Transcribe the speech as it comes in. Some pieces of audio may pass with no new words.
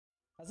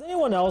Has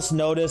anyone else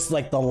noticed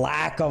like the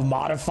lack of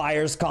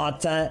modifiers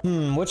content?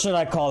 What should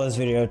I call this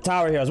video?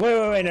 Tower Heroes.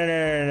 Wait,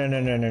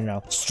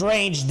 no.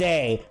 Strange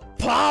Day.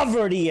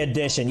 Poverty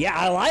edition. Yeah,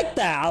 I like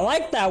that. I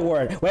like that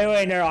word.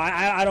 Wait, no,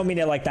 I don't mean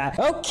it like that.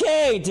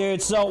 Okay,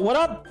 dude. So what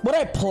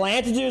I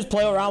plan to do is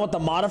play around with the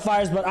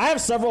modifiers, but I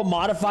have several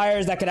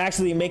modifiers that could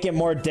actually make it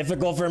more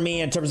difficult for me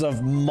in terms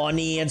of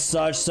money and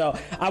such. So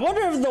I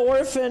wonder if the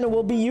orphan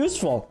will be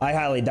useful. I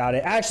highly doubt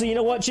it. Actually, you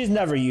know what? She's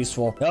never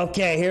useful.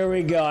 Okay, here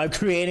we go. I'm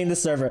creating the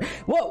server.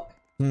 Whoa.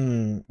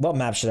 What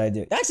map should I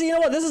do? Actually, you know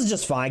what? This is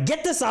just fine.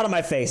 Get this out of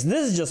my face.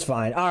 This is just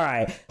fine. All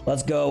right,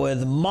 let's go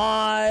with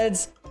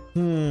mods.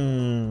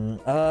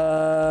 Then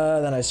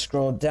I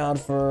scroll down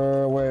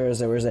for, where is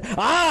it?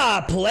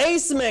 Ah,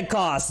 placement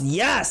cost.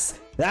 Yes,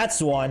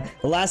 that's one.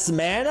 Less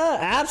mana?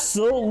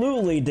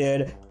 Absolutely,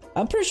 dude.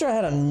 I'm pretty sure I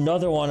had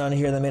another one on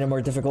here that made it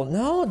more difficult.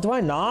 No, do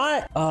I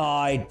not? Oh,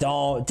 I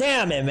don't.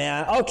 Damn it,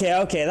 man.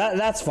 Okay,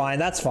 that's fine.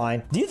 That's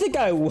fine. Do you think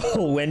I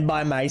will win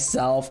by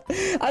myself?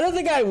 I don't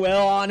think I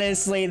will,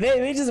 honestly.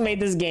 They just made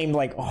this game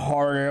like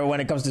harder when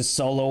it comes to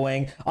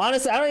soloing.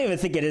 Honestly, I don't even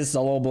think it is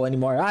soloable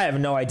anymore. I have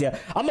no idea.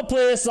 I'm gonna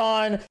play this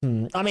on,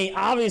 I mean,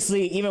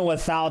 obviously, even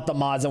without the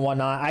mods and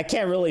whatnot, I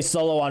can't really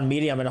solo on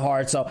medium and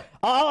hard, so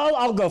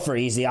I'll go for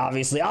easy,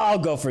 obviously. I'll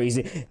go for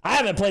easy. I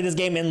haven't played this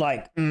game in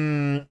like,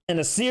 in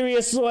a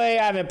serious way.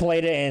 I haven't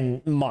played it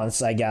in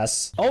months, I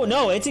guess. Oh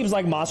no, it seems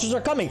like monsters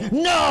are coming.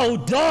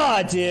 No,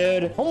 duh,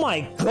 dude. Oh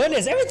my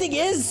goodness, everything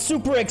is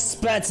super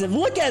expensive.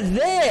 Look at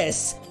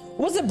this.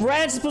 Wasn't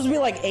Brand supposed to be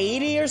like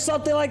 80 or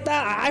something like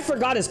that? I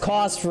forgot his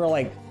cost for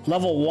like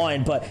level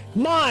 1, but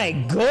my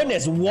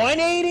goodness,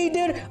 180,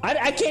 dude.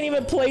 I can't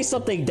even place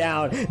something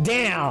down.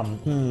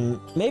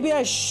 Damn. Maybe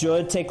I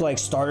should take like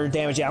starter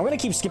damage. Yeah, I'm gonna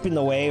keep skipping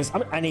the waves.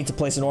 I need to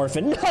place an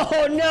orphan.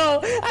 No,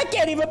 I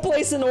can't even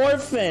place an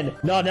orphan.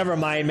 No, never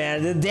mind,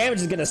 man. The damage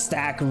is gonna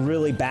stack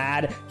really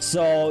bad,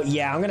 so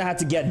yeah, I'm gonna have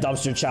to get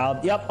dumpster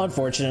child. Yep,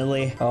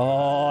 unfortunately.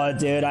 Oh,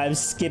 dude, I'm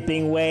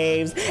skipping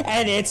waves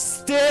and it's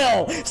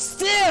still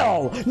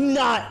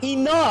not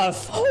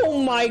enough.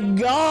 Oh my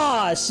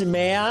gosh,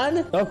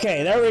 man.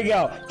 Okay, there we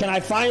go. Can I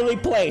finally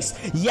place?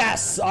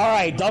 Yes. All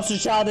right, dumpster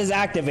child is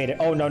activated.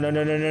 Oh no. The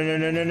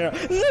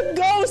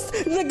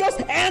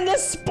ghost and the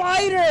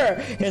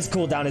spider. His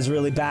cooldown is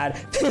really bad.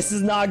 This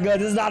is not good.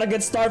 This is not a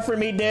good start for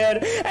me,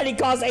 dude. And he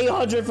costs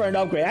 800 for an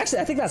upgrade. Actually,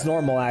 I think that's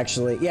normal,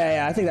 actually.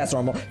 Yeah, I think that's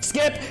normal.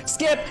 Skip.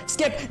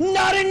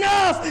 Not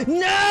enough.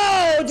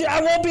 No, dude,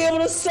 I won't be able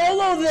to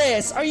solo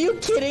this. Are you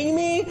kidding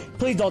me?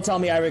 Please don't tell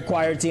me I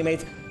require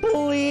teammates.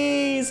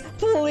 Please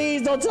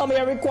don't tell me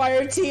I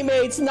require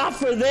teammates. Not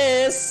for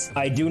this.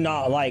 I do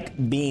not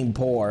like being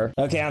poor.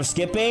 Okay, I'm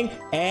skipping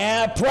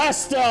and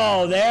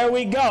presto, there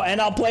we go. And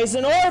I'll place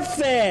an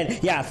orphan.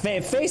 Yeah,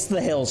 face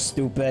the hill,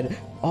 stupid.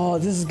 Oh,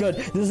 this is good.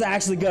 This is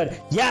actually good.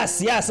 Yes.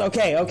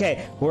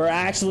 Okay. We're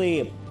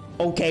actually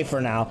okay for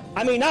now.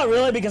 I mean, not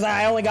really, because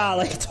I only got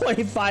like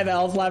 25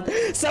 health left.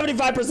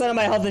 75% of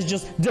my health is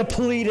just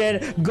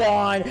depleted,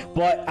 gone,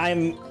 but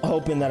I'm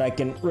hoping that I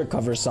can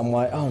recover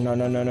somewhat. Oh, no.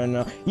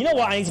 You know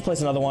what? I need to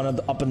place another one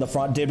up in the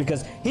front, dude,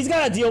 because he's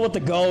got to deal with the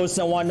ghosts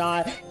and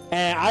whatnot,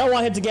 and I don't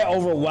want him to get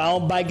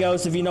overwhelmed by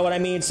ghosts, if you know what I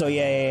mean. So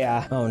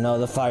yeah. Oh no,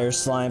 the fire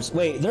slimes.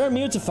 Wait, they're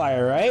immune to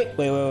fire, right?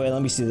 Wait,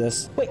 let me see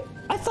this. Wait,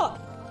 I thought,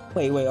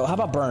 wait, how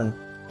about burn?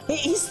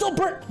 He's still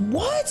burnt.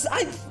 What?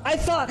 I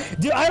thought,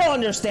 dude, I don't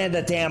understand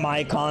the damn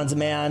icons,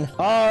 man.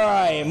 All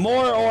right,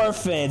 more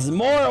orphans.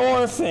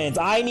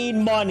 I need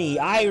money.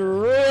 I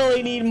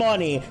really need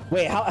money.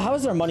 Wait, how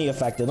is their money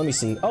affected? Let me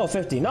see. Oh,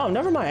 50. No,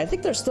 never mind. I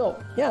think they're still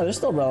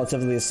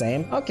relatively the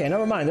same. Okay,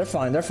 never mind. They're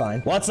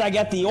fine. Once I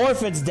get the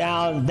orphans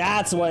down,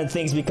 that's when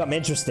things become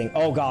interesting.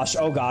 Oh gosh.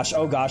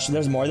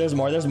 There's more.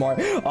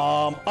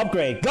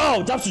 Upgrade.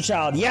 Go, dumpster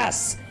child.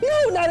 Yes.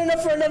 No, not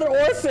enough for another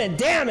orphan.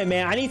 Damn it,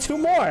 man. I need two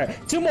more,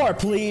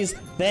 please.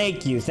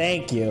 Thank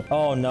you.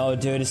 Oh no,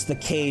 dude, it's the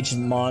caged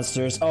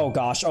monsters. Oh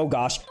gosh.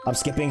 I'm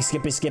skipping.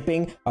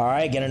 All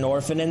right, get an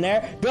orphan in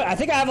there. Good. I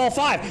think I have all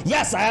 5.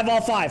 Yes, I have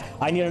all 5.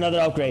 I need another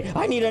upgrade.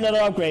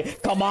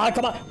 Come on.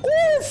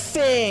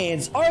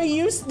 Orphans.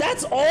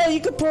 That's all you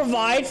could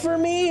provide for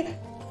me?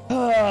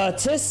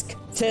 Tisk.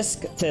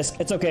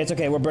 It's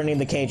okay. We're burning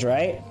the cage,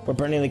 right?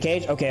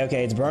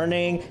 Okay, it's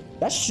burning.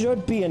 That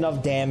should be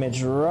enough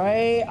damage,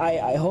 right?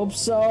 I hope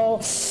so.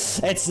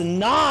 It's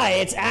not.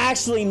 It's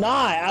actually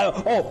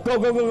not. Go.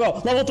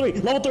 Level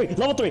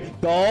 3.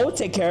 Go.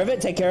 Take care of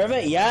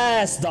it.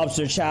 Yes,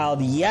 dumpster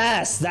child.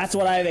 Yes, that's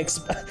what I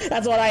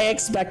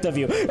expect of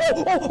you.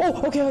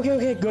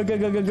 Okay. Good.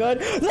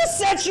 The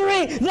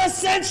sentry.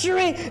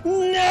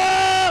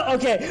 No.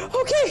 Okay.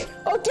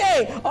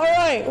 All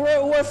right,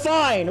 we're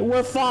fine.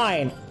 We're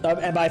fine.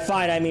 And by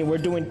fine, I mean we're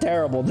doing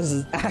terrible. This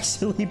is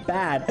actually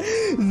bad.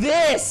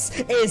 This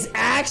is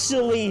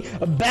actually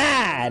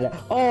bad.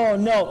 Oh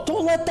no!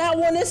 Don't let that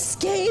one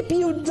escape,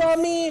 you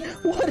dummy.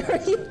 What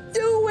are you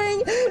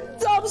doing,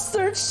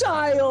 dumpster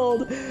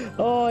child?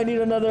 Oh, I need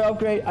another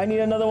upgrade. I need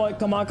another one.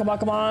 Come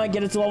on.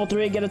 Get it to level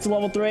 3. Get it to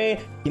level 3.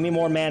 Give me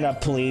more mana,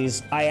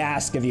 please. I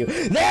ask of you.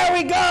 There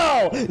we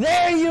go.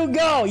 There you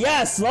go.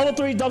 Yes, level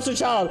 3 dumpster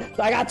child.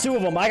 I got 2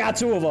 of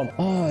them.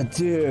 Oh,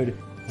 dude.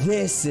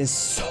 This is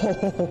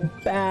so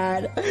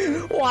bad.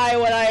 Why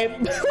would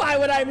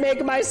I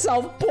make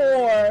myself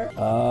poor?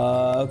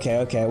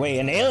 Okay. Wait,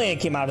 an alien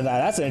came out of that.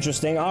 That's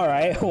interesting. All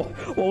right.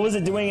 What was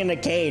it doing in the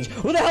cage?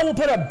 Who the hell will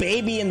put a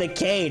baby in the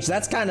cage?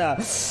 That's kind of...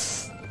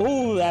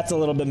 Ooh, that's a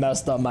little bit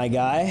messed up, my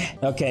guy.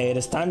 Okay, it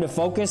is time to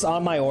focus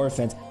on my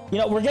orphans. You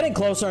know, we're getting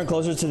closer and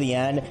closer to the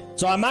end,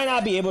 so I might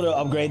not be able to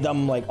upgrade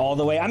them, like, all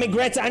the way. I mean,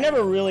 granted, I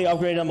never really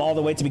upgraded them all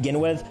the way to begin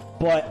with,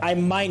 but I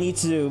might need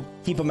to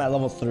keep them at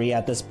level 3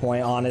 at this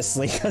point,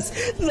 honestly, because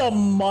the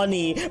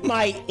money,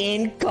 my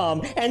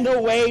income, and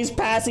the waves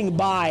passing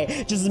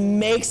by just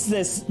makes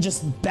this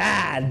just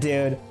bad,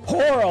 dude.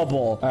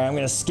 Horrible. All right, I'm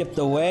going to skip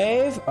the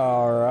wave.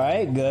 All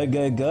right, good.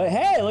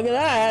 Hey, look at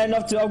that. I had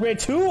enough to upgrade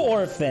 2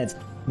 orphans.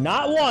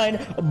 Not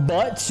 1,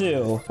 but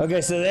 2.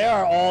 Okay, so they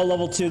are all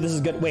level 2. This is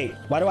good. Wait,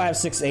 why do I have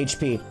 6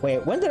 HP?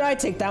 Wait, when did I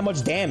take that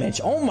much damage?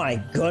 Oh my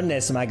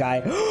goodness, my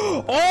guy.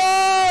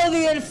 Oh,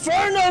 the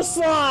Inferno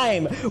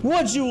Slime!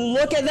 Would you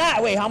look at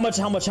that? Wait, how much?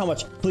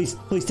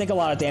 Please take a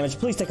lot of damage.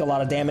 Please take a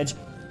lot of damage.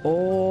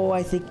 Oh,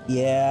 I think,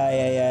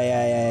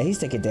 yeah. He's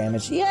taking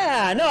damage.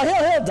 Yeah, no,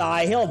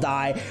 he'll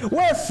die.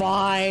 We're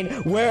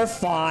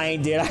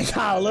fine, dude. I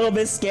got a little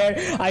bit scared.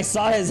 I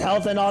saw his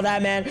health and all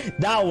that, man.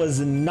 That was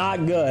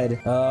not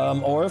good.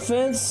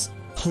 Orphans?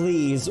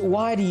 Please,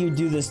 why do you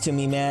do this to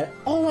me, man?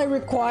 All I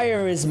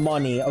require is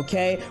money,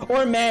 okay?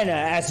 Or mana,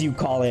 as you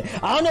call it.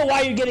 I don't know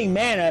why you're getting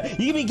mana.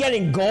 You could be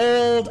getting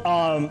gold,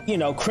 you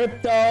know,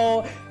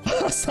 crypto,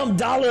 some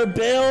dollar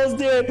bills,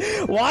 dude.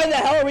 Why the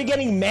hell are we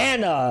getting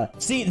mana?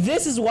 See,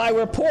 this is why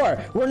we're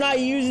poor. We're not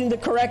using the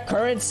correct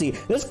currency.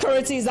 This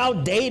currency is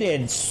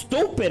outdated.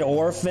 Stupid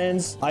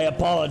orphans. I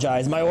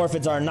apologize. My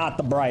orphans are not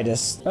the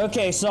brightest.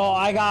 Okay, so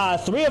I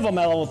got 3 of them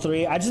at level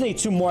 3. I just need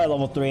 2 more at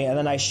level 3, and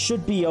then I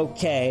should be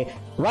okay.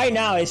 Right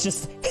now, it's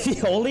just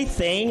the only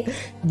thing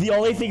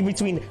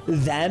between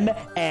them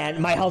and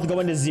my health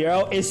going to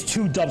 0 is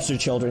 2 dumpster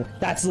children.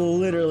 That's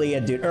literally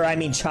it, dude. Or I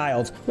mean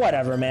child.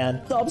 Whatever,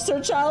 man.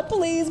 Dumpster child,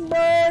 please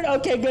burn.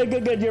 Okay,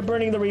 good. You're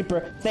burning the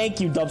Reaper. Thank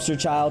you, dumpster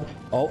child.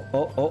 Oh.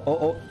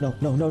 No.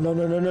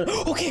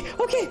 Okay,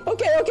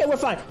 we're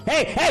fine.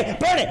 Hey,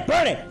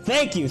 burn it.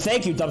 Thank you,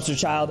 dumpster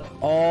child.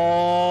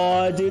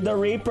 Oh, dude, the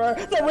Reaper.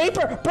 Burn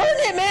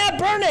it, man.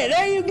 Burn it.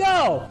 There you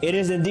go. It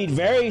is indeed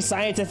very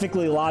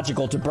scientifically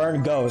logical to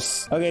burn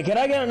ghosts. Okay, can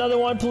I get another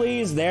one,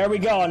 please? There we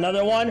go,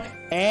 another one.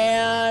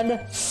 And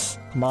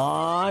come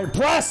on,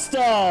 presto!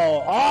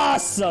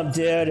 Awesome,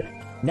 dude.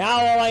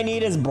 Now all I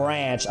need is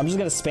branch. I'm just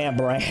gonna spam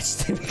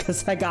branch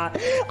because I got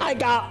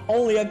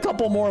only a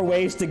couple more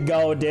waves to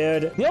go,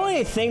 dude. The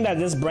only thing that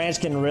this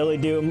branch can really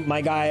do,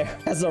 my guy,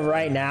 as of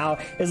right now,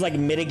 is like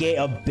mitigate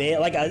a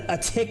bit, like a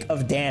tick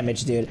of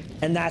damage, dude.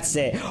 And that's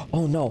it.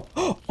 Oh no.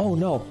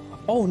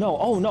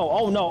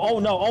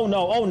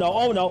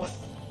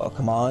 Oh,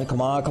 come on.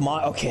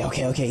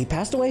 Okay. He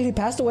passed away.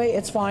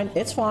 It's fine.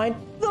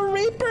 The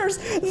Reapers.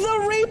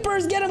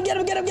 Get him.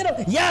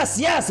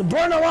 Yes.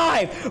 Burn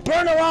alive.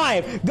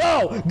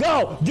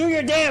 Go. Do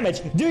your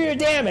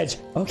damage.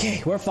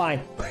 Okay, we're fine.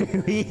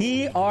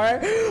 we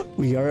are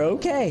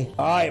okay.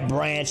 All right,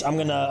 Branch. I'm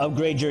gonna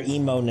upgrade your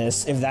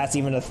emo-ness, if that's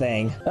even a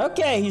thing.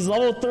 Okay, he's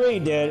level 3,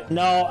 dude.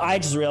 No, I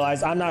just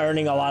realized I'm not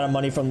earning a lot of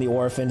money from the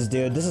orphans,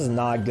 dude. This is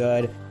not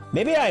good.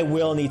 Maybe I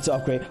will need to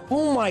upgrade.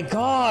 Oh my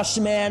gosh,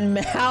 man.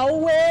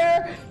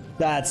 Malware?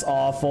 That's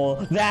awful.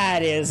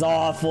 That is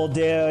awful,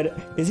 dude.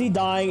 Is he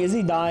dying?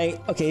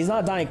 Okay, he's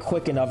not dying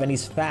quick enough, and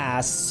he's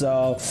fast,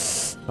 so...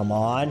 Come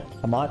on.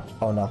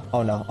 Oh, no.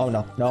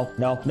 No,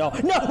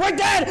 we're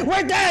dead!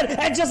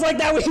 And just like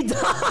that, we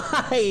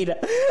died!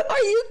 Are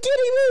you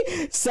kidding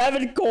me?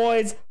 7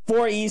 coins,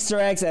 4 Easter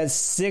eggs, and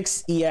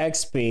 6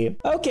 EXP.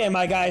 Okay,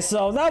 my guys,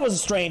 so that was a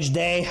strange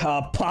day.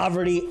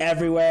 Poverty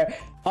everywhere.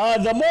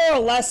 The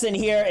moral lesson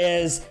here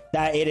is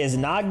that it is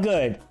not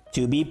good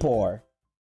to be poor.